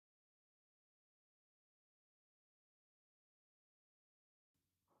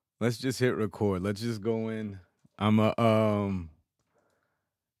Let's just hit record. Let's just go in. I'm a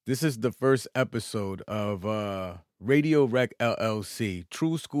This is the first episode of Radiowreck LLC,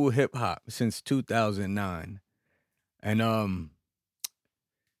 True School Hip Hop since 2009. And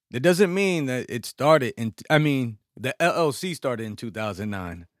it doesn't mean that it started the LLC started in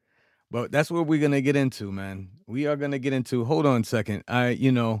 2009. But that's what we're going to get into, man. We are going to get into Hold on a second.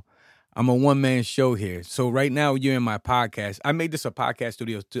 I'm a one-man show here. So right now you're in my podcast. I made this a podcast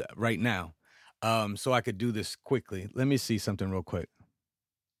studio right now. So I could do this quickly. Let me see something real quick.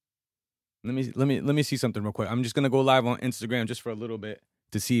 Let me see something real quick. I'm just gonna go live on Instagram just for a little bit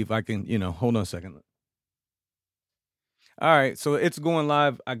to see if I can, hold on a second. All right, so it's going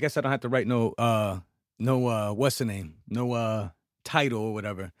live. I guess I don't have to write no what's the name? No title or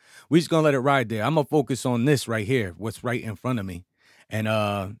whatever. We just gonna let it ride there. I'm gonna focus on this right here, what's right in front of me. And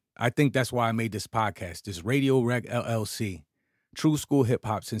I think that's why I made this podcast, this Radiowreck LLC, True School Hip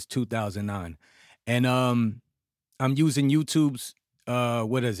Hop since 2009. And I'm using YouTube's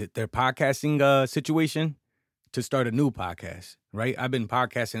their podcasting situation to start a new podcast, right? I've been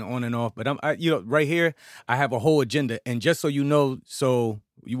podcasting on and off, but right here, I have a whole agenda. And just so you know, so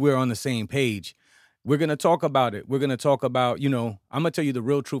we're on the same page, we're going to talk about it. We're going to talk about, I'm going to tell you the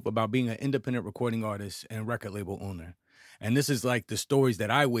real truth about being an independent recording artist and record label owner. And this is like the stories that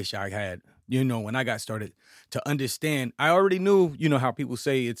I wish I had, when I got started to understand. I already knew, how people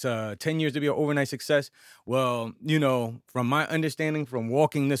say it's 10 years to be an overnight success. Well, from my understanding, from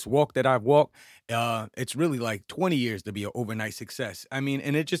walking this walk that I've walked, it's really like 20 years to be an overnight success. I mean,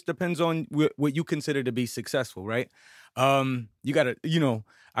 and it just depends on what you consider to be successful, right? You got to,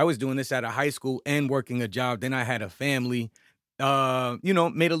 I was doing this out of high school and working a job. Then I had a family, made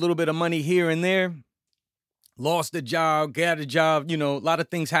a little bit of money here and there. Lost a job, got a job, a lot of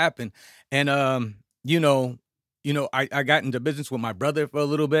things happen. And, I got into business with my brother for a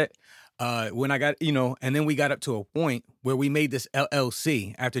little bit. When I got, and then we got up to a point where we made this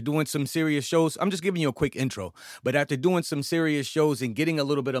LLC after doing some serious shows. I'm just giving you a quick intro, but after doing some serious shows and getting a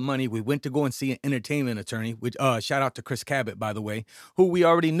little bit of money, we went to go and see an entertainment attorney, which, shout out to Chris Cabot, by the way, who we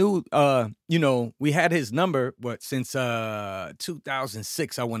already knew, we had his number, since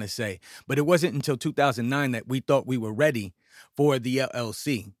 2006, I want to say, but it wasn't until 2009 that we thought we were ready for the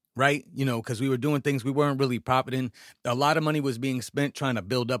LLC. Right? Because we were doing things we weren't really profiting. A lot of money was being spent trying to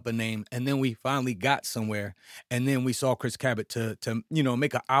build up a name. And then we finally got somewhere. And then we saw Chris Cabot to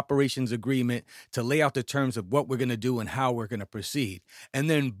make an operations agreement to lay out the terms of what we're going to do and how we're going to proceed. And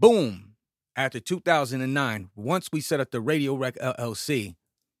then boom, after 2009, once we set up the Radiowreck LLC,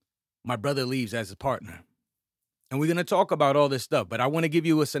 my brother leaves as a partner. And we're going to talk about all this stuff, but I want to give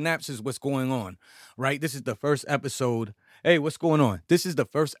you a synopsis of what's going on, right? This is the first episode. Hey, what's going on? This is the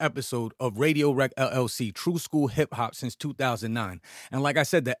first episode of Radiowreck LLC, True School Hip Hop since 2009. And like I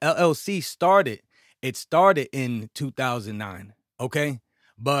said, the LLC started in 2009, okay?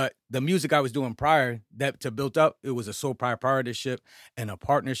 But the music I was doing prior to build up, it was a sole proprietorship and a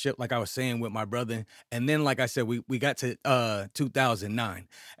partnership, like I was saying, with my brother. And then, like I said, we got to 2009.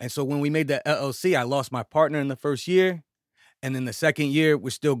 And so when we made the LLC, I lost my partner in the first year. And then the second year, we're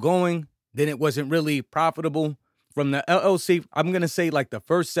still going. Then it wasn't really profitable. From the LLC, I'm going to say like the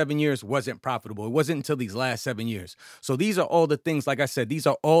first 7 years wasn't profitable. It wasn't until these last 7 years. So these are all the things, like I said, these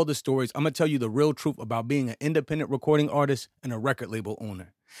are all the stories. I'm going to tell you the real truth about being an independent recording artist and a record label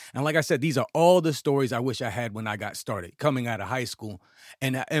owner. And like I said, these are all the stories I wish I had when I got started, coming out of high school,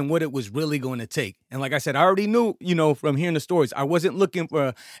 and what it was really going to take. And like I said, I already knew, from hearing the stories, I wasn't looking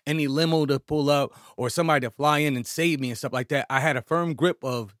for any limo to pull up or somebody to fly in and save me and stuff like that. I had a firm grip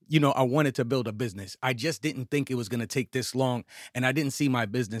of, I wanted to build a business. I just didn't think it was going to take this long, and I didn't see my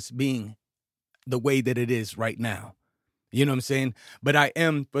business being the way that it is right now. You know what I'm saying? But I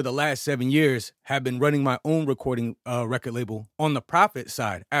am, for the last 7 years, have been running my own recording record label on the profit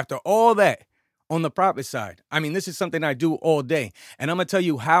side. After all that, on the profit side. I mean, this is something I do all day. And I'm going to tell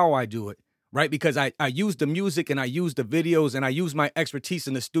you how I do it, right? Because I use the music and I use the videos and I use my expertise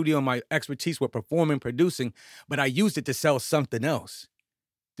in the studio and my expertise with performing, producing, but I used it to sell something else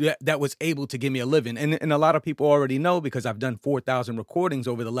that was able to give me a living. And a lot of people already know because I've done 4,000 recordings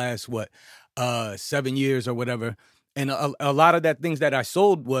over the last, 7 years or whatever. And a lot of that things that I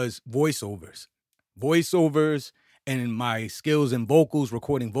sold was voiceovers and my skills in vocals,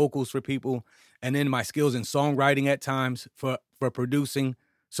 recording vocals for people. And then my skills in songwriting at times for producing.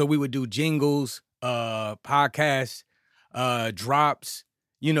 So we would do jingles, podcasts, drops,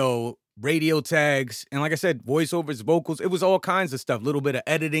 radio tags. And like I said, voiceovers, vocals, it was all kinds of stuff, little bit of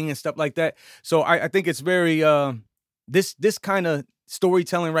editing and stuff like that. So I think it's very, this kind of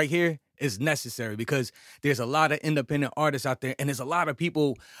storytelling right here, is necessary because there's a lot of independent artists out there and there's a lot of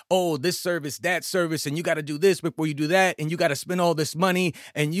people, oh, this service, that service, and you got to do this before you do that, and you got to spend all this money,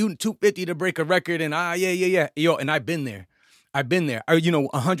 and you $250 to break a record, and yeah. Yo, and I've been there. You know,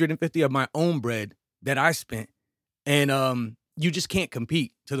 150 of my own bread that I spent, and you just can't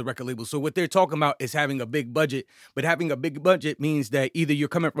compete to the record label. So what they're talking about is having a big budget, but having a big budget means that either you're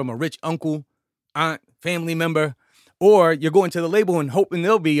coming from a rich uncle, aunt, family member, or you're going to the label and hoping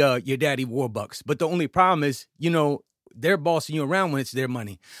they'll be your daddy Warbucks. But the only problem is, you know, they're bossing you around when it's their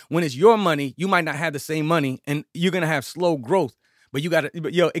money. When it's your money, you might not have the same money, and you're gonna have slow growth. But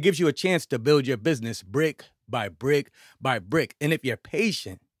it gives you a chance to build your business brick by brick by brick. And if you're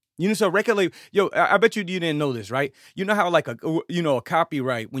patient, you know, so record label, I bet you didn't know this, right? You know how like a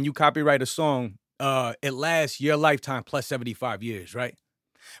copyright, when you copyright a song, it lasts your lifetime plus 75 years, right?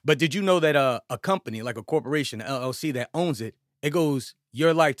 But did you know that a company, like a corporation, LLC that owns it, it goes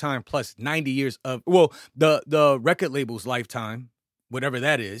your lifetime plus 90 years of, well, the record label's lifetime, whatever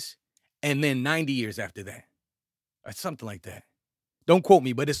that is, and then 90 years after that. Or something like that. Don't quote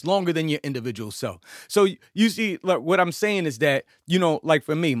me, but it's longer than your individual self. So you see, like, what I'm saying is that, you know, like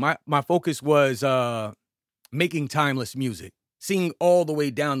for me, my focus was making timeless music, seeing all the way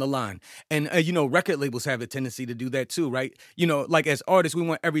down the line. And, you know, record labels have a tendency to do that too, right? You know, like as artists, we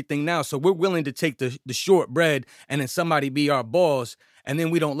want everything now. So we're willing to take the short bread and then somebody be our boss. And then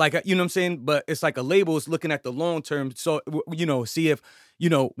we don't like it, you know what I'm saying? But it's like a label is looking at the long term. So, you know, see if, you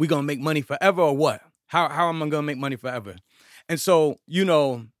know, we're going to make money forever or what? How am I going to make money forever? And so, you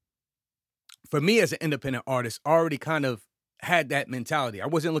know, for me as an independent artist, I already kind of had that mentality. I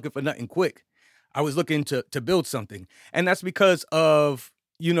wasn't looking for nothing quick. I was looking to build something. And that's because of,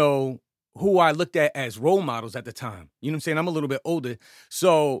 you know, who I looked at as role models at the time. You know what I'm saying? I'm a little bit older.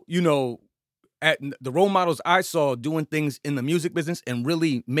 So, you know, at the role models I saw doing things in the music business and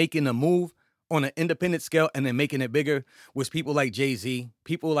really making a move on an independent scale and then making it bigger was people like Jay-Z,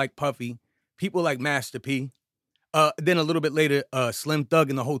 people like Puffy, people like Master P. Then a little bit later, Slim Thug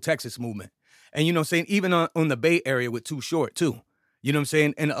and the whole Texas movement. And, you know what I'm saying, even on the Bay Area with Too Short, too. You know what I'm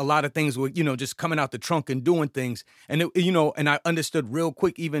saying? And a lot of things were, you know, just coming out the trunk and doing things. And, you know, and I understood real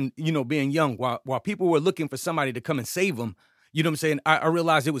quick, even, you know, being young, while people were looking for somebody to come and save them, you know what I'm saying? I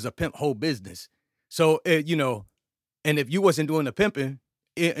realized it was a pimp whole business. So, you know, and if you wasn't doing the pimping,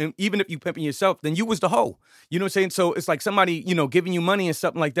 and even if you pimping yourself, then you was the hoe. You know what I'm saying? So it's like somebody, you know, giving you money and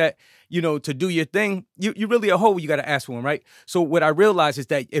something like that, you know, to do your thing. You really a hoe, you got to ask for them, right? So what I realized is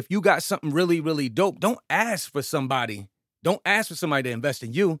that if you got something really, really dope, don't ask for somebody. Don't ask for somebody to invest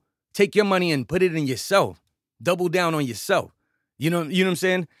in you. Take your money and put it in yourself. Double down on yourself. You know what I'm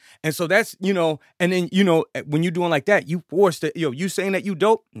saying? And so that's, you know, and then, you know, when you're doing like that, you forced it, you saying that you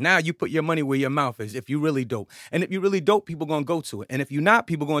dope, now you put your money where your mouth is if you really dope. And if you really dope, people going to go to it. And if you're not,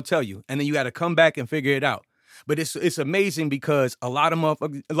 people going to tell you. And then you got to come back and figure it out. But it's amazing because a lot of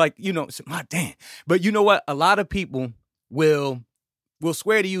motherfuckers, like, you know, my damn. But you know what? A lot of people will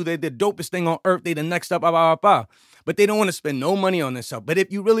swear to you they're the dopest thing on earth. They the next up, but they don't want to spend no money on themselves. But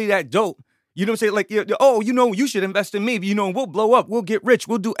if you really that dope, you know what I'm saying? Like, oh, you know, you should invest in me. You know, we'll blow up. We'll get rich.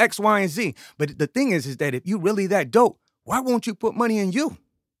 We'll do X, Y, and Z. But the thing is that if you really that dope, why won't you put money in you?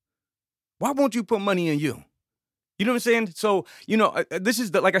 Why won't you put money in you? You know what I'm saying? So, you know, this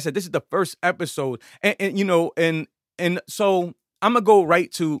is like I said, this is the first episode. And you know, and so I'm going to go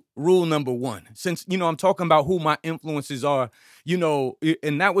right to rule number 1. Since, you know, I'm talking about who my influences are, you know,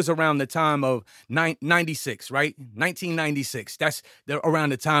 and that was around the time of 96, right? 1996. That's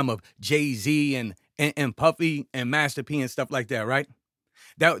around the time of Jay-Z and Puffy and Master P and stuff like that, right?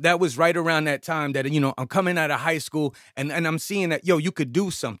 That was right around that time that, you know, I'm coming out of high school and I'm seeing that, you could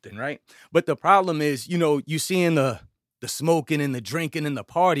do something, right? But the problem is, you know, you seeing the smoking and the drinking and the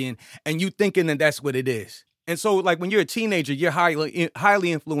partying and you thinking that that's what it is. And so, like, when you're a teenager, you're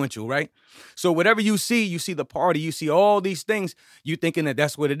highly influential, right? So whatever you see the party, you see all these things, you thinking that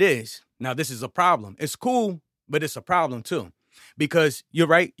that's what it is. Now, this is a problem. It's cool, but it's a problem, too. Because you're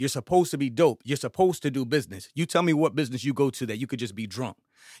right, you're supposed to be dope. You're supposed to do business. You tell me what business you go to that you could just be drunk.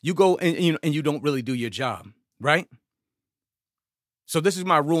 You go and you don't really do your job, right? So this is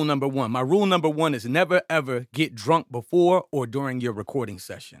my rule number 1. My rule number 1 is never, ever get drunk before or during your recording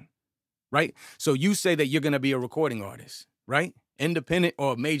session. Right? So you say that you're going to be a recording artist, right? Independent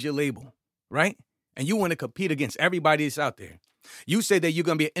or a major label, right? And you want to compete against everybody that's out there. You say that you're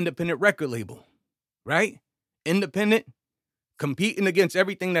going to be an independent record label, right? Independent, competing against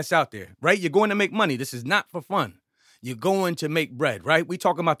everything that's out there, right? You're going to make money. This is not for fun. You're going to make bread, right? We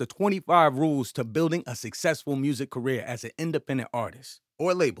talking about the 25 rules to building a successful music career as an independent artist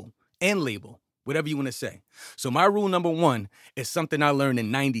or label. whatever you want to say. So my rule number one is something I learned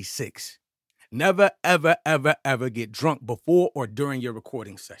in 96. Never, ever, ever, ever get drunk before or during your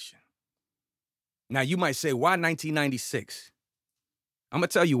recording session. Now, you might say, why 1996? I'm going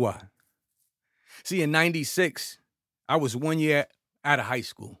to tell you why. See, in 96, I was 1 year out of high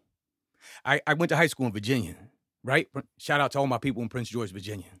school. I went to high school in Virginia, right? Shout out to all my people in Prince George,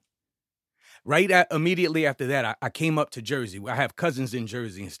 Virginia. Immediately after that, I came up to Jersey. I have cousins in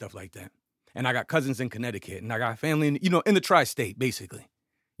Jersey and stuff like that. And I got cousins in Connecticut. And I got family, in the tri-state, basically.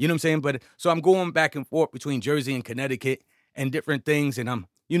 You know what I'm saying? But so I'm going back and forth between Jersey and Connecticut and different things. And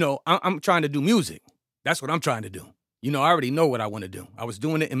I'm trying to do music. That's what I'm trying to do. I already know what I want to do. I was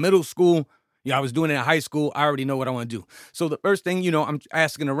doing it in middle school. I was doing it in high school. I already know what I want to do. So the first thing, I'm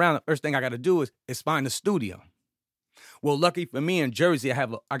asking around, the first thing I got to do is find a studio. Well, lucky for me in Jersey, I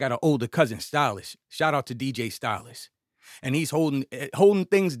got an older cousin, Stylish. Shout out to DJ Stylish. And he's holding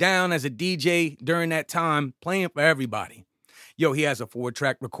things down as a DJ during that time, playing for everybody. He has a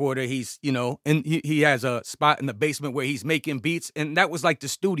 4-track recorder. He's, and he has a spot in the basement where he's making beats. And that was like the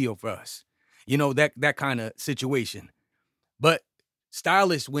studio for us, that kind of situation. But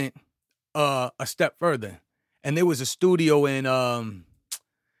Stylish went a step further. And there was a studio in, I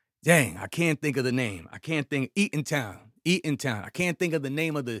can't think of the name. Eatontown. I can't think of the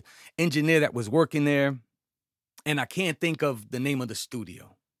name of the engineer that was working there. And I can't think of the name of the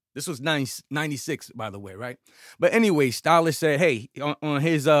studio. This was 96, by the way, right? But anyway, Stylish said, hey, on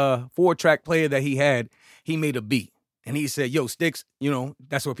his 4-track player that he had, he made a beat. And he said, yo, Sticks,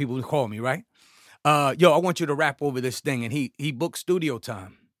 that's what people call me, right? I want you to rap over this thing. And he booked studio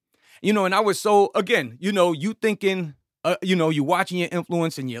time. And I was so, again, you thinking, you watching your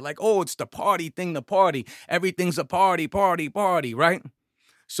influence and you're like, oh, it's the party thing, the party. Everything's a party, right?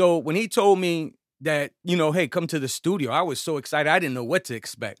 So when he told me that, hey, come to the studio, I was so excited. I didn't know what to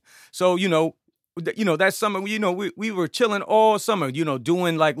expect. So, that summer, we were chilling all summer,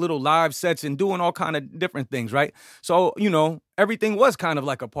 doing like little live sets and doing all kind of different things, right? So, everything was kind of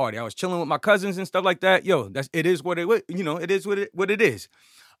like a party. I was chilling with my cousins and stuff like that. It is what it is.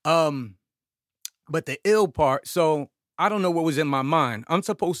 But the ill part, so I don't know what was in my mind. I'm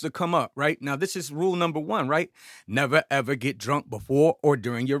supposed to come up, right? Now, this is rule number one, right? Never, ever get drunk before or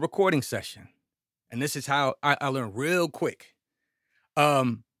during your recording session. And this is how I learned real quick.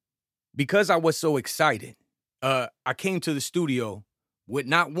 Because I was so excited, I came to the studio with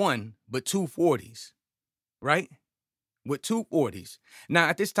not one, but 2 40s, right? With 2 40s. Now,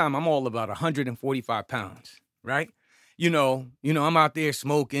 at this time, I'm all about 145 pounds, right? I'm out there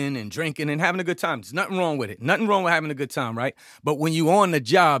smoking and drinking and having a good time. There's nothing wrong with it. Nothing wrong with having a good time, right? But when you on the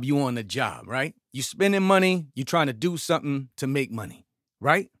job, right? You spending money, you trying to do something to make money,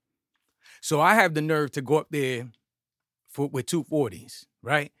 right? So I have the nerve to go up there with 2 40s,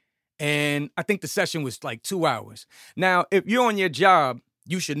 right? And I think the session was like 2 hours. Now, if you're on your job,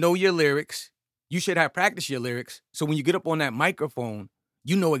 you should know your lyrics. You should have practiced your lyrics. So when you get up on that microphone,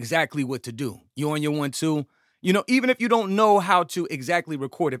 you know exactly what to do. You on your 1-2. Even if you don't know how to exactly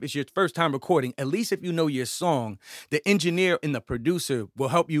record, if it's your first time recording, at least if you know your song, the engineer and the producer will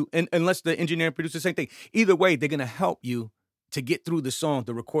help you. And unless the engineer and producer, same thing. Either way, they're going to help you to get through the song,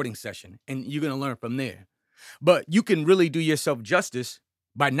 the recording session. And you're going to learn from there. But you can really do yourself justice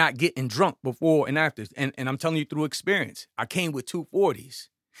by not getting drunk before and after. And I'm telling you through experience. I came with 2 40s.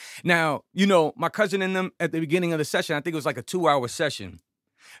 Now, my cousin and them at the beginning of the session, I think it was like a 2-hour session.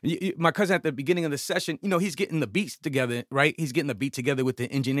 My cousin at the beginning of the session, he's getting the beats together, right? He's getting the beat together with the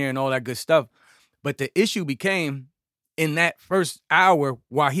engineer and all that good stuff. But the issue became in that first hour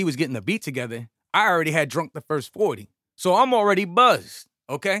while he was getting the beat together, I already had drunk the first 40. So I'm already buzzed,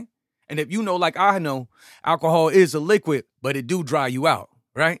 okay? And if like I know, alcohol is a liquid, but it do dry you out,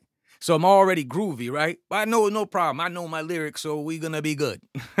 right? So I'm already groovy, right? But I know no problem. I know my lyrics, so we gonna be good.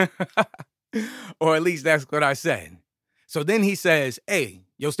 Or at least that's what I said. So then he says, hey,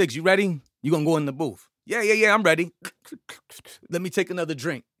 yo, Sticks, you ready? You gonna go in the booth? Yeah, I'm ready. Let me take another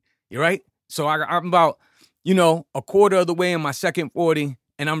drink. You right? So I'm about, a quarter of the way in my second 40,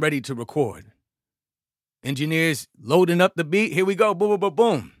 and I'm ready to record. Engineers loading up the beat. Here we go. Boom, boom, boom,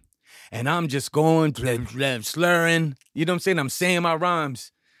 boom. And I'm just going, slurring. You know what I'm saying? I'm saying my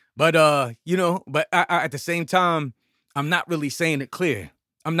rhymes. But, but I at the same time, I'm not really saying it clear.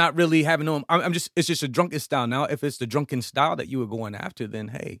 I'm not really having no, it's just a drunken style. Now, if it's the drunken style that you were going after, then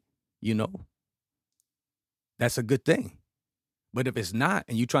hey, that's a good thing. But if it's not,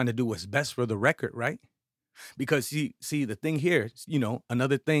 and you're trying to do what's best for the record, right? Because see the thing here,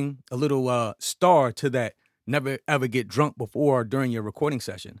 another thing, a little star to that, never ever get drunk before or during your recording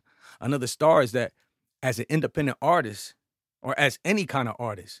session. Another star is that as an independent artist, or as any kind of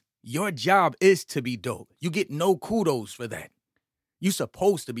artist, Your job is to be dope. You get no kudos for that. You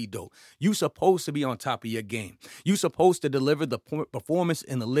supposed to be dope. You supposed to be on top of your game. You supposed to deliver the performance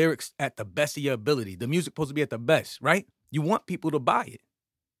and the lyrics at the best of your ability. The music supposed to be at the best, right? You want people to buy it.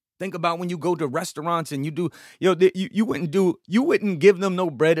 Think about when you go to restaurants and you do, you wouldn't give them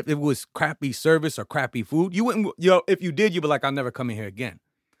no bread if it was crappy service or crappy food. You wouldn't, if you did, you'd be like, I'll never come in here again.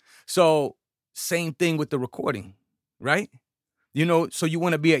 So same thing with the recording, right? So you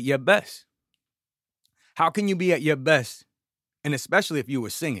want to be at your best. How can you be at your best? And especially if you were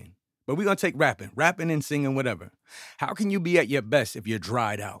singing. But we're going to take rapping and singing, whatever. How can you be at your best if you're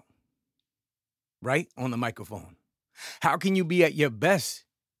dried out? Right? On the microphone. How can you be at your best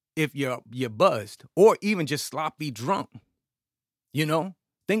if you're buzzed or even just sloppy drunk?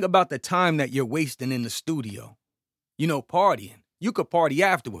 Think about the time that you're wasting in the studio. Partying. You could party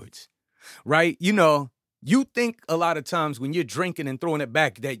afterwards, right? You think a lot of times when you're drinking and throwing it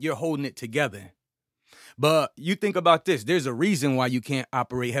back that you're holding it together. But you think about this. There's a reason why you can't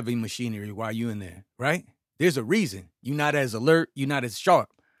operate heavy machinery while you're in there, right? There's a reason. You're not as alert. You're not as sharp,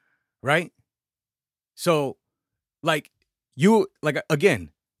 right? So, again,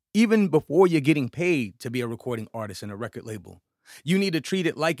 even before you're getting paid to be a recording artist in a record label, you need to treat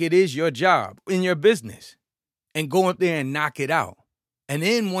it like it is your job in your business and go up there and knock it out. And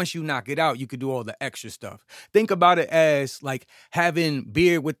then once you knock it out, you could do all the extra stuff. Think about it as like having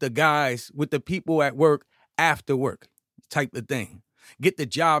beer with the guys, with the people at work after work type of thing. Get the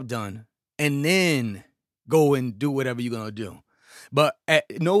job done and then go and do whatever you're going to do. But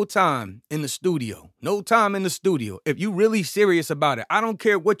at no time in the studio, if you're really serious about it, I don't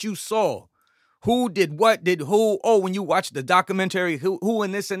care what you saw. Who did what, did who? Oh, when you watch the documentary, who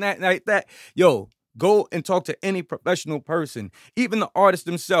and this and that, like that. Yo, go and talk to any professional person, even the artist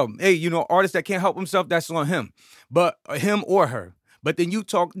themselves. Hey, artist that can't help himself, that's on him. But him or her. But then you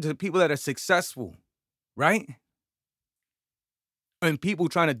talk to people that are successful, right? And people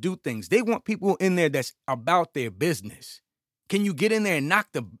trying to do things. They want people in there that's about their business. Can you get in there and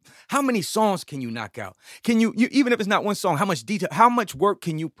how many songs can you knock out? Can you even if it's not one song, how much work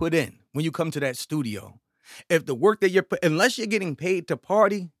can you put in when you come to that studio? If the work that unless you're getting paid to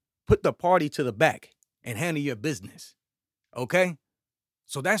party, put the party to the back and handle your business. Okay?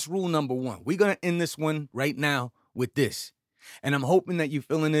 So that's rule number 1. We're going to end this one right now with this. And I'm hoping that you're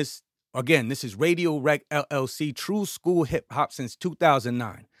feeling this. Again, this is Radiowreck, LLC, True School Hip Hop since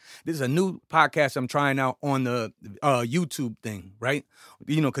 2009. This is a new podcast I'm trying out on the YouTube thing, right?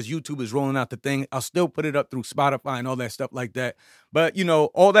 Because YouTube is rolling out the thing. I'll still put it up through Spotify and all that stuff like that. But,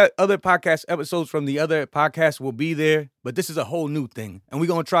 all that other podcast episodes from the other podcasts will be there. But this is a whole new thing, and we're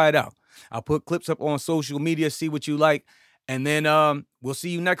going to try it out. I'll put clips up on social media, see what you like, and then we'll see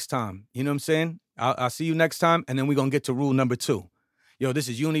you next time. You know what I'm saying? I'll see you next time, and then we're going to get to rule number 2. Yo, this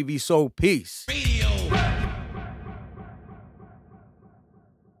is Uni V Soul. Peace.